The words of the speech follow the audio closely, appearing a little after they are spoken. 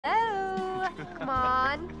Come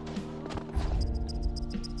on.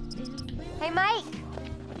 Hey, Mike.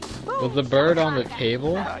 Was the bird on the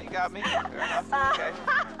table? You got me. Fair enough. Okay.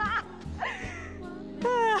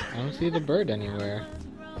 I don't see the bird anywhere.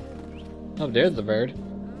 Oh, there's the bird.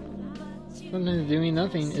 Sometimes doing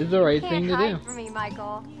nothing is the right thing to do. Hide from me,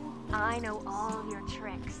 Michael. I know all your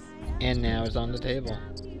tricks. And now it's on the table.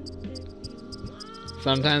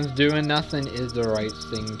 Sometimes doing nothing is the right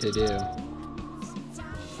thing to do.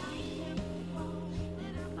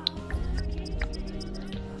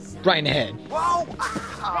 Right in the head. Whoa!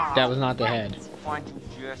 That was not the head. Find you,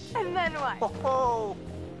 Jess. And then what? Oh,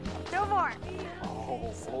 No more.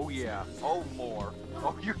 oh yeah. Oh, more.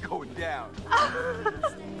 Oh, you're going down.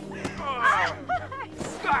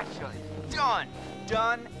 Gotcha. Done.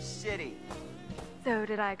 Done city. So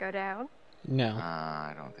did I go down? No.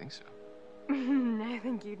 I don't think so. I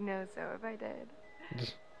think you'd know so if I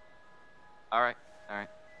did. All right.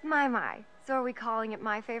 My. So are we calling it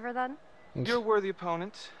my favor then? You're a worthy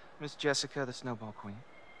opponent, Miss Jessica, the Snowball Queen.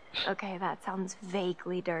 Okay, that sounds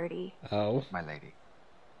vaguely dirty. Oh. My lady.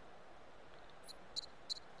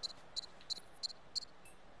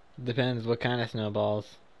 Depends what kind of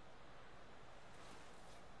snowballs.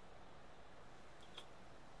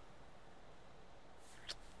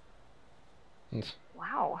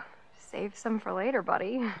 Wow. Save some for later,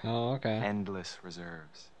 buddy. Oh, okay. Endless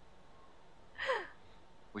reserves.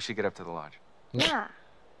 We should get up to the lodge. Yeah.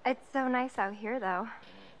 It's so nice out here, though.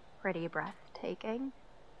 Pretty breathtaking.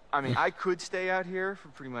 I mean, I could stay out here for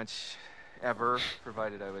pretty much ever,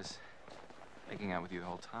 provided I was making out with you the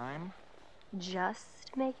whole time.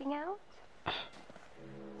 Just making out?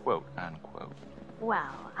 Quote, unquote.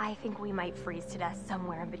 Well, I think we might freeze to death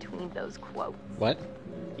somewhere in between those quotes. What?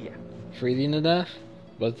 Yeah. Freezing to death?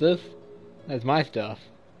 What's this? That's my stuff.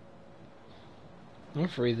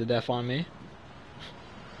 Don't freeze to death on me.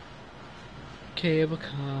 Cable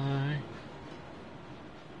car.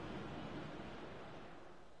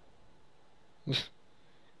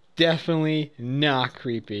 Definitely not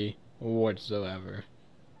creepy whatsoever.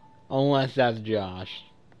 Unless that's Josh.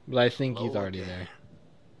 But I think he's already there.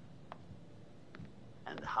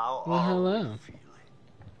 And how Well, are hello. you feeling?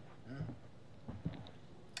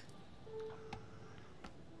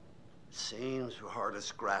 Seems we hardly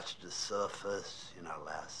scratched the surface in our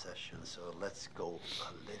last session, so let's go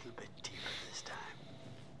a little bit deeper this time.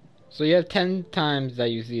 So you have 10 times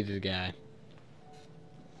that you see this guy.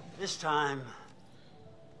 This time,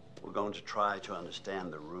 we're going to try to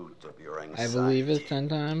understand the root of your anxiety. I believe it's 10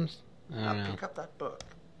 times. I don't Now know. pick up that book,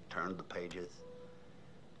 turn the pages.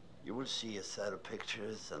 You will see a set of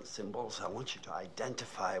pictures and symbols. I want you to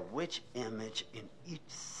identify which image in each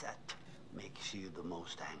set makes you the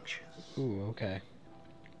most anxious. Ooh, okay.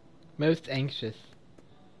 Most anxious.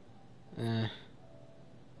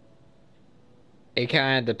 It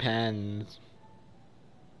kind of depends.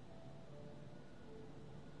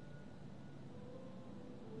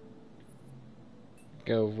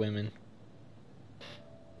 Go women.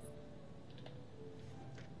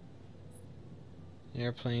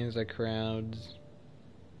 Airplanes are crowds.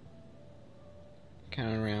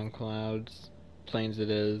 Counting around clouds. Planes it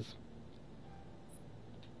is.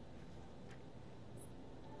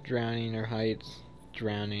 Drowning or heights.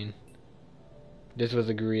 Drowning. This was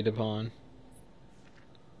agreed upon.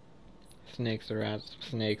 Snakes or rats.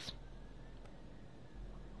 Snakes.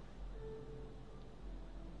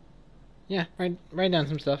 Yeah, write down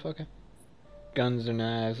some stuff, okay. Guns or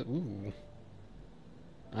knives. Ooh.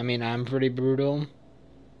 I mean, I'm pretty brutal.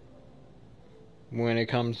 When it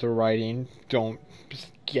comes to writing, don't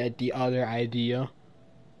get the other idea.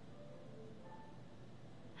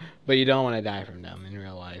 But you don't want to die from them in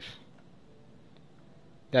real life.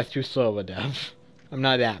 That's too slow of a death. I'm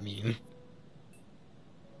not that mean.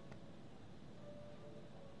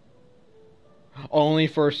 Only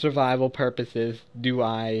for survival purposes do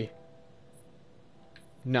I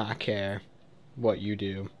not care what you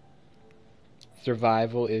do.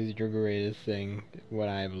 Survival is your greatest thing, what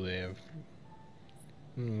I believe.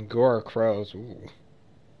 Gore or crows. Ooh.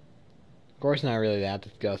 Gore's not really that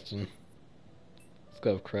disgusting. Let's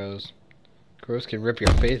go with crows. Crows can rip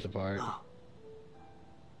your face apart. Oh.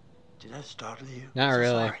 Did that startle you? Not So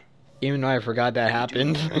really. sorry. Even though I forgot that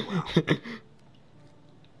happened.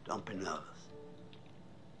 Don't be nervous.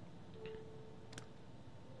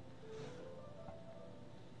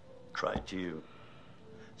 Try to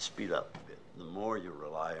speed up a bit. The more you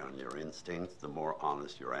rely on your instincts, the more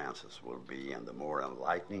honest your answers will be, and the more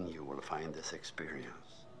enlightening you will find this experience.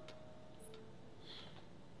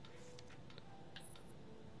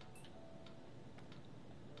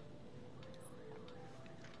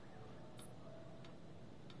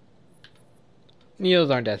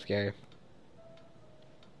 Needles aren't that scary.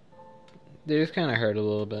 They just kind of hurt a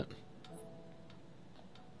little bit.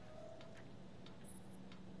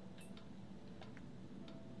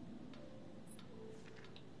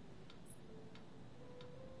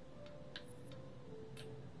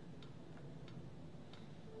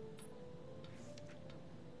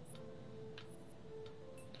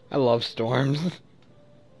 I love storms.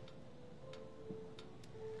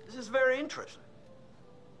 This is very interesting.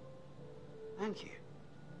 Thank you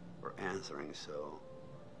for answering so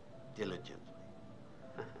diligently.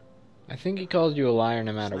 I think he calls you a liar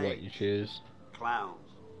no matter what Snakes, you choose. Clowns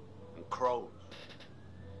and crows.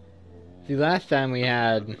 See, last time we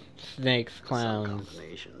had snakes, Some clowns,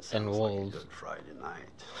 combination and sounds wolves, like a good Friday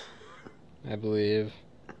night. I believe.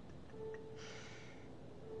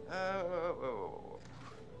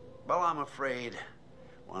 Well, I'm afraid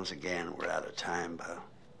once again we're out of time, but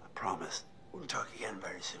I promise we'll talk again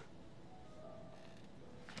very soon.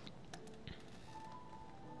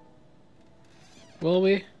 Will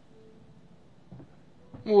we?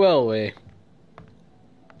 Will we?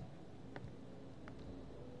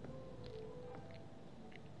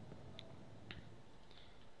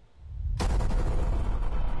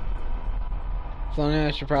 Something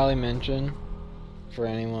I should probably mention for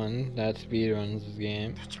anyone that speedruns this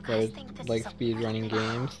game, Don't you that guys is think this like is a speedrunning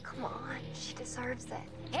games. Come on, she deserves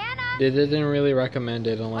it. Hannah! This isn't really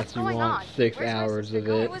recommended unless What's you going want on? 6 Where's my hours sister of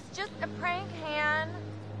going? it. It was just a prank, Han.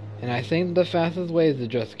 And I think the fastest way is to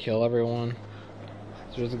just kill everyone.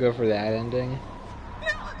 So just go for that ending.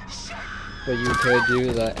 But you could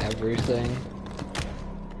do the everything.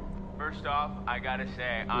 First off, I gotta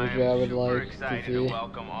say, I Which am I would super like to excited see. to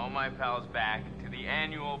welcome all my pals back to the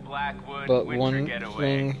annual Blackwood But Winter one Getaway.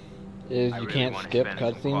 thing is I you really can't wanna skip spend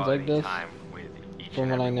some cutscenes like quality this. time with each From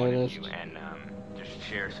and what I every one of noticed. you and just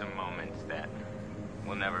share some moments that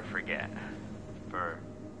we'll never forget. For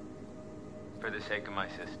the sake of my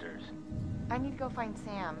sisters. I need to go find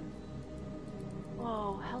Sam.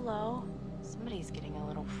 Whoa, hello. Somebody's getting a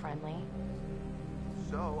little friendly.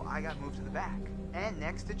 So I got moved to the back and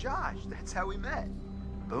next to Josh. That's how we met.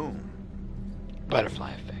 Boom.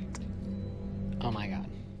 Butterfly effect. Oh my god.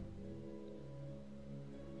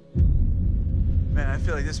 Man, I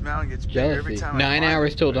feel like this mountain gets bigger every Jealousy. time I 9 climb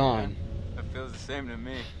hours it. till dawn. That feels the same to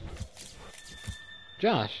me.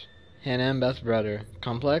 Josh. Hannah and best brother.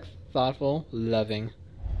 Complex, thoughtful, loving.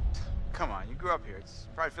 Come on, you grew up here. It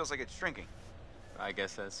probably feels like it's shrinking. I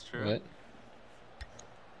guess that's true. What?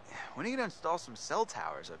 When are you gonna install some cell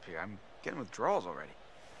towers up here? I'm getting withdrawals already.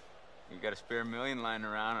 You got a spare million lying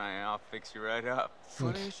around, and I'll fix you right up.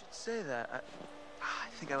 Funny you should say that. I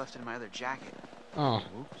think I left it in my other jacket. Oh.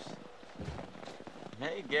 Oops.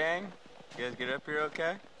 Hey, gang. You guys get up here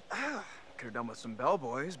okay? Could have done with some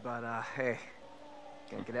bellboys, but hey,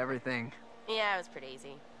 can't get everything. Yeah, it was pretty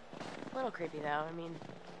easy. A little creepy though. I mean,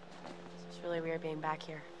 it's just really weird being back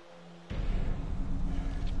here.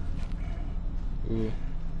 Ooh.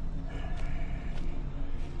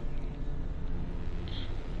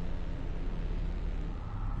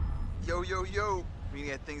 Yo, yo, yo. We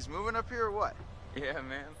get things moving up here or what? Yeah,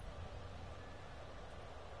 man.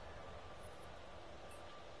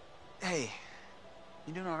 Hey,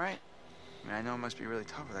 you doing all right? I mean, I know it must be really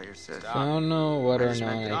tough without your sis. I don't know whether I or just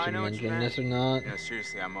not meant- I I should know what you mention meant. this or not, You know,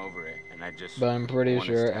 seriously, I'm over it, and I just. but I'm pretty want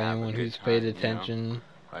us sure to have a anyone good who's time, paid you know? attention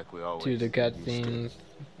Like we always to the used to. cutscenes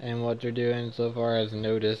and what they're doing so far has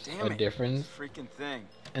noticed Damn a it. difference Freaking thing.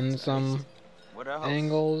 in some What else?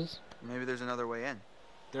 angles. Maybe there's another way in.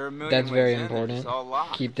 There are a million That's very ways in, they're just important. all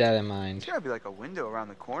locked. Keep that in There's mind. gotta be like a window around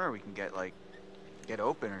the corner we can get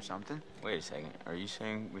open or something. Wait a second. Are you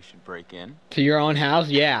saying we should break in? To your own house?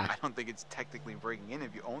 Yeah. I don't think it's technically breaking in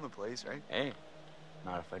if you own the place, right? Hey,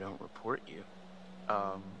 not if I don't report you.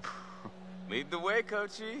 Um, Lead the way,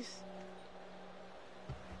 coachies.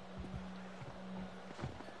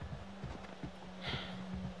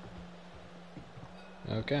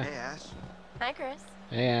 Okay. hey Ash. Hi, Chris.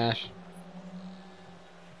 Hey, Ash.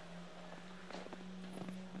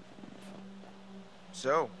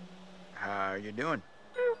 So, how are you doing?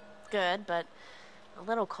 Good, but a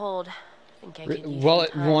little cold. I think I could use Well,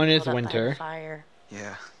 some time one is curled up by the winter. Fire.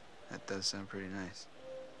 Yeah, that does sound pretty nice.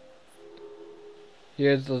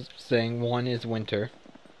 Here's the thing. One is winter.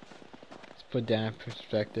 Let's put that in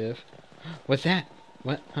perspective. What's that?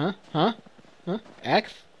 What? Huh? Huh? Huh?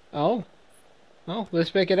 X? Oh. Oh, let's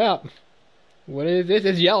pick it up. What is this?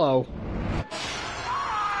 It's yellow.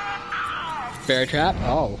 Bear trap?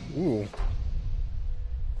 Oh. Ooh.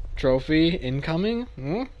 Trophy incoming?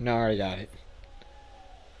 Hmm? No, I already got it.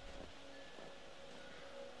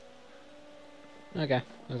 Okay,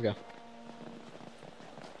 let's go.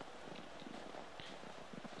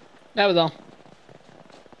 That was all.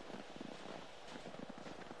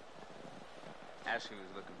 Ashley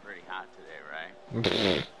was looking pretty hot today,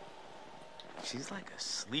 right? She's like a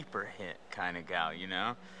sleeper hit kind of gal, you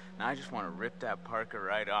know? Now I just want to rip that Parker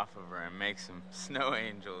right off of her and make some snow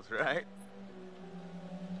angels, right?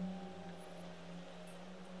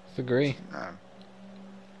 Disagree.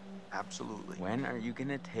 Absolutely. When are you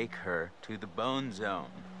gonna take her to the Bone Zone?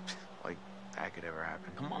 Like that could ever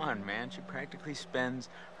happen. Come on, man. She practically spends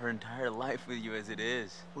her entire life with you as it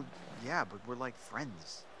is. Well, yeah, but we're like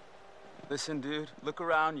friends. Listen, dude, look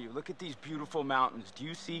around you. Look at these beautiful mountains. Do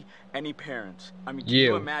you see any parents? I mean, can You.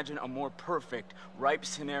 you imagine a more perfect, ripe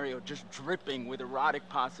scenario just dripping with erotic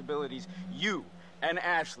possibilities? You and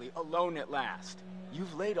Ashley alone at last.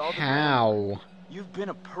 You've laid all the groundwork. How? You've been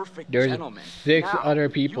a perfect There's gentleman. 6 Now, other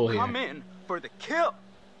people you come here. in for the kill.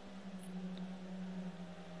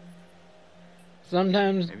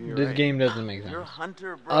 Sometimes Maybe you're this right. game doesn't make You're a sense.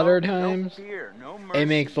 hunter, bro. Other No times, fear, no mercy. It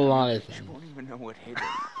makes a lot of You sense. won't even know what hit it.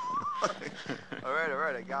 all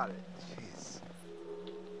right, I got it. Jeez.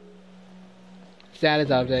 Status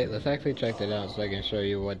update. Let's actually check that out so I can show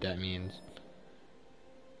you what that means.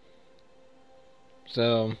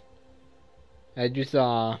 So, as you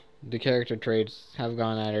saw, the character traits have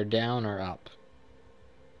gone either down or up.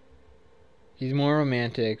 He's more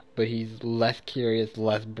romantic, but he's less curious,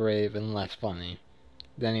 less brave, and less funny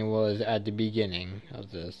than he was at the beginning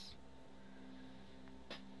of this.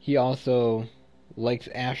 He also likes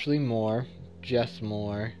Ashley more, Jess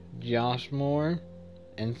more, Josh more,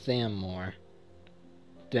 and Sam more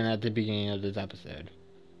than at the beginning of this episode.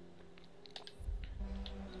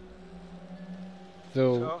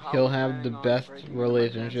 So how he'll we have the planning on best breaking into my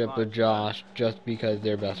relationship parents' with lives, Josh just because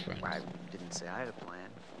they're best friends. I didn't say I had a plan.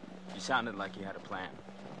 You sounded like you had a plan.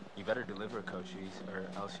 You better deliver, Cochise, or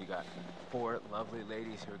else you got 4 lovely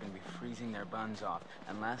ladies who are going to be freezing their buns off.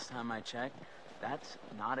 And last time I checked, that's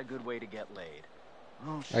not a good way to get laid.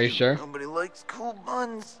 Oh, Are you shoot, sure? Nobody likes cool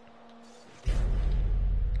buns.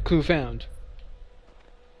 Clue found.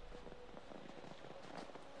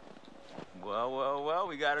 Well,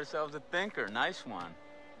 we got ourselves a thinker. Nice one.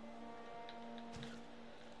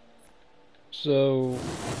 So,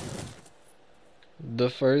 the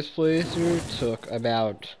first playthrough took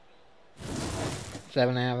about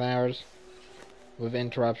 7.5 hours with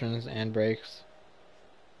interruptions and breaks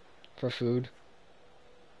for food.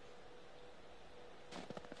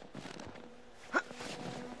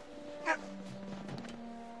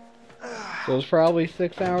 So it's probably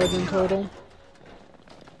 6 hours in total.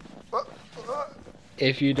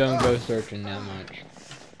 If you don't go searching that much.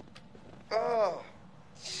 Oh,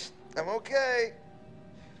 I'm okay.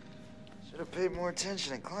 Should have paid more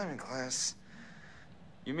attention in climbing class.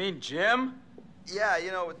 You mean Jim? Yeah, you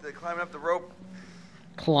know, with the climbing up the rope.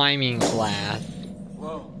 Climbing class.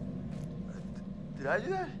 Whoa. Did I do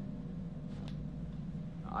that?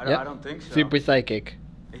 Yep. I don't think so. Super psychic.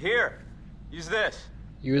 Here, use this.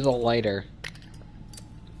 Use a lighter.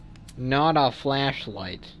 Not a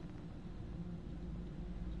flashlight.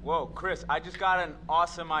 Whoa, Chris, I just got an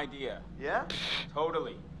awesome idea. Yeah?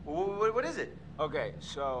 Totally. What is it? Okay,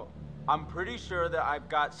 so I'm pretty sure that I've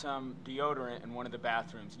got some deodorant in one of the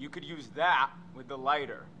bathrooms. You could use that with the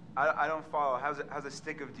lighter. I don't follow. How's a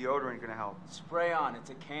stick of deodorant gonna help? Spray on, it's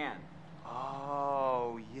a can.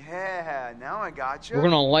 Oh, yeah. Now I gotcha. We're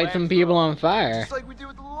gonna light some people on fire. Just like we did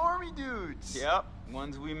with the little army dudes. Yep,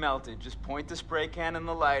 ones we melted. Just point the spray can in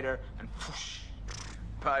the lighter and whoosh.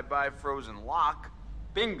 Bye-bye frozen lock.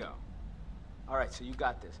 Bingo. All right, so you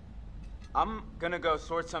got this. I'm gonna go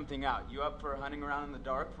sort something out. You up for hunting around in the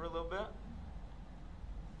dark for a little bit?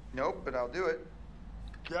 Nope, but I'll do it.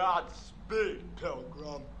 Godspeed,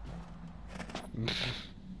 Pilgrim.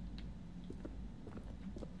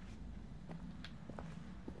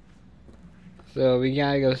 So we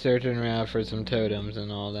gotta go searching around for some totems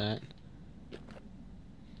and all that.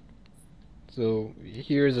 So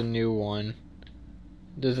here's a new one.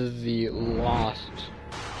 This is the lost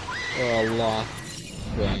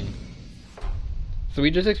thing. So we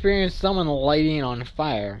just experienced someone lighting on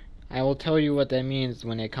fire. I will tell you what that means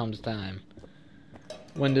when it comes time.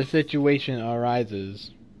 When the situation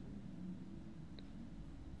arises.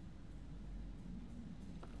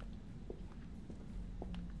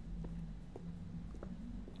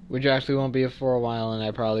 Which actually won't be for a while, and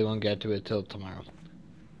I probably won't get to it till tomorrow.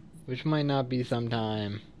 Which might not be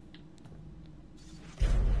sometime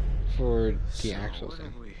for the actual What thing.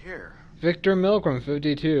 have we here? Victor Milgram,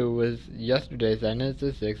 52, was yesterday sentenced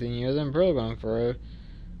to 16 years in prison for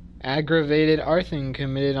aggravated arson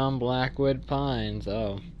committed on Blackwood Pines.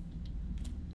 Oh.